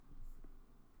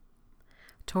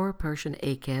Torah Portion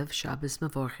Akev Shabbos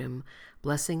Mevorchim,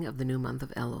 Blessing of the New Month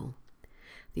of Elul.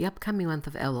 The upcoming month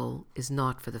of Elul is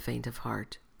not for the faint of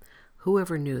heart.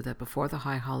 Whoever knew that before the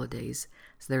high holidays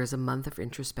there is a month of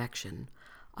introspection?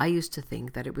 I used to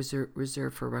think that it was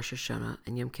reserved for Rosh Hashanah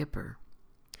and Yom Kippur.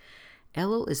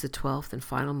 Elul is the 12th and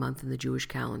final month in the Jewish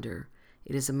calendar.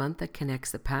 It is a month that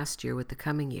connects the past year with the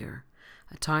coming year,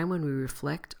 a time when we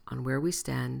reflect on where we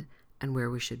stand and where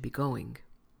we should be going.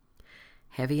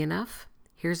 Heavy enough?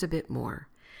 Here's a bit more.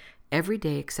 Every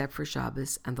day except for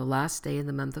Shabbos and the last day in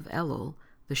the month of Elul,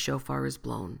 the shofar is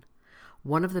blown.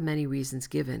 One of the many reasons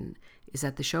given is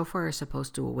that the shofar is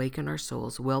supposed to awaken our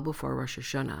souls well before Rosh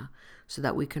Hashanah so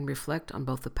that we can reflect on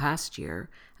both the past year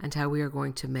and how we are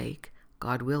going to make,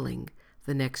 God willing,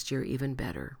 the next year even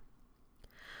better.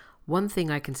 One thing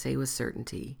I can say with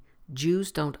certainty,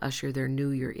 Jews don't usher their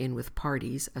new year in with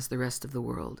parties as the rest of the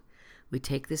world. We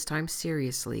take this time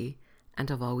seriously and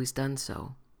have always done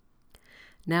so.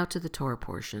 Now to the Torah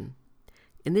portion.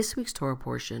 In this week's Torah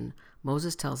portion,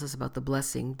 Moses tells us about the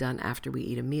blessing done after we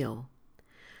eat a meal.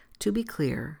 To be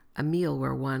clear, a meal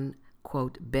where one,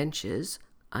 quote, benches,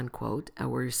 unquote,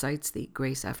 or recites the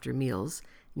grace after meals,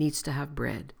 needs to have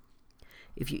bread.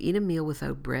 If you eat a meal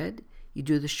without bread, you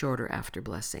do the shorter after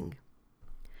blessing.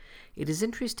 It is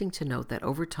interesting to note that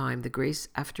over time the grace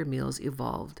after meals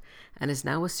evolved and is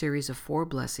now a series of 4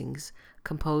 blessings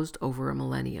composed over a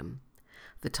millennium.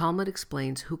 The Talmud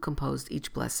explains who composed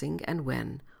each blessing and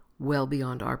when, well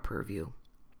beyond our purview.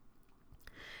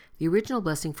 The original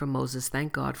blessing from Moses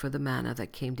thanked God for the manna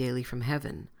that came daily from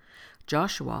heaven.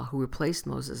 Joshua, who replaced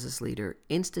Moses as leader,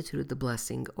 instituted the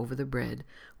blessing over the bread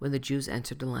when the Jews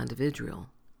entered the land of Israel.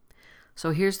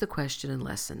 So here's the question and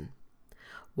lesson.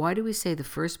 Why do we say the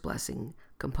first blessing,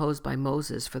 composed by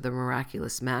Moses for the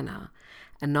miraculous manna,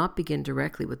 and not begin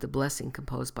directly with the blessing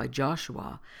composed by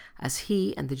Joshua, as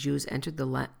he and the Jews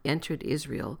entered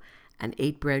Israel and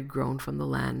ate bread grown from the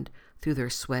land through their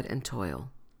sweat and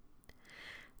toil?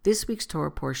 This week's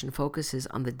Torah portion focuses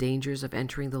on the dangers of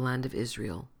entering the land of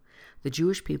Israel. The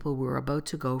Jewish people were about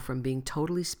to go from being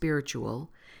totally spiritual,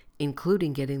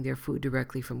 including getting their food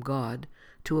directly from God,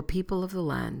 to a people of the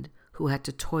land who had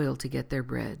to toil to get their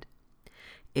bread.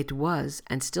 It was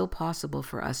and still possible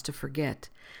for us to forget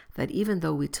that even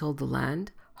though we tilled the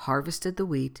land, harvested the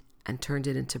wheat, and turned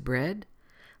it into bread,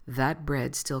 that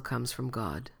bread still comes from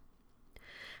God.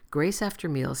 Grace after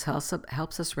meals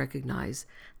helps us recognize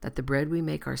that the bread we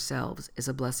make ourselves is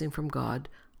a blessing from God,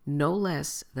 no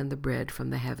less than the bread from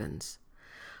the heavens.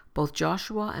 Both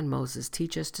Joshua and Moses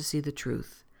teach us to see the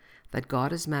truth, that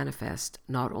God is manifest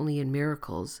not only in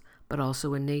miracles, but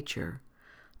also in nature,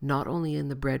 not only in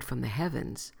the bread from the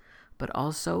heavens, but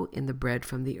also in the bread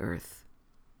from the earth.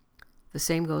 The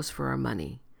same goes for our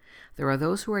money. There are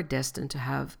those who are destined to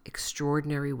have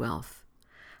extraordinary wealth.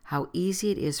 How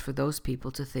easy it is for those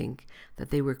people to think that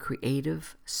they were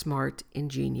creative, smart,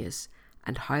 ingenious,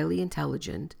 and highly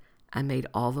intelligent and made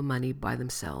all the money by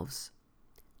themselves.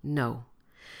 No.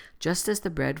 Just as the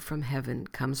bread from heaven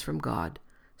comes from God,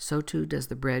 so too does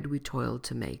the bread we toiled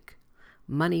to make.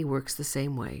 Money works the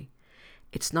same way.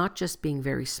 It's not just being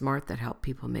very smart that help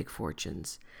people make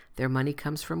fortunes. Their money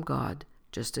comes from God,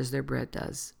 just as their bread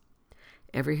does.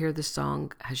 Ever hear the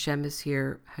song, Hashem is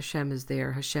here, Hashem is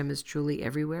there, Hashem is truly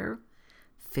everywhere?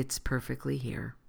 Fits perfectly here.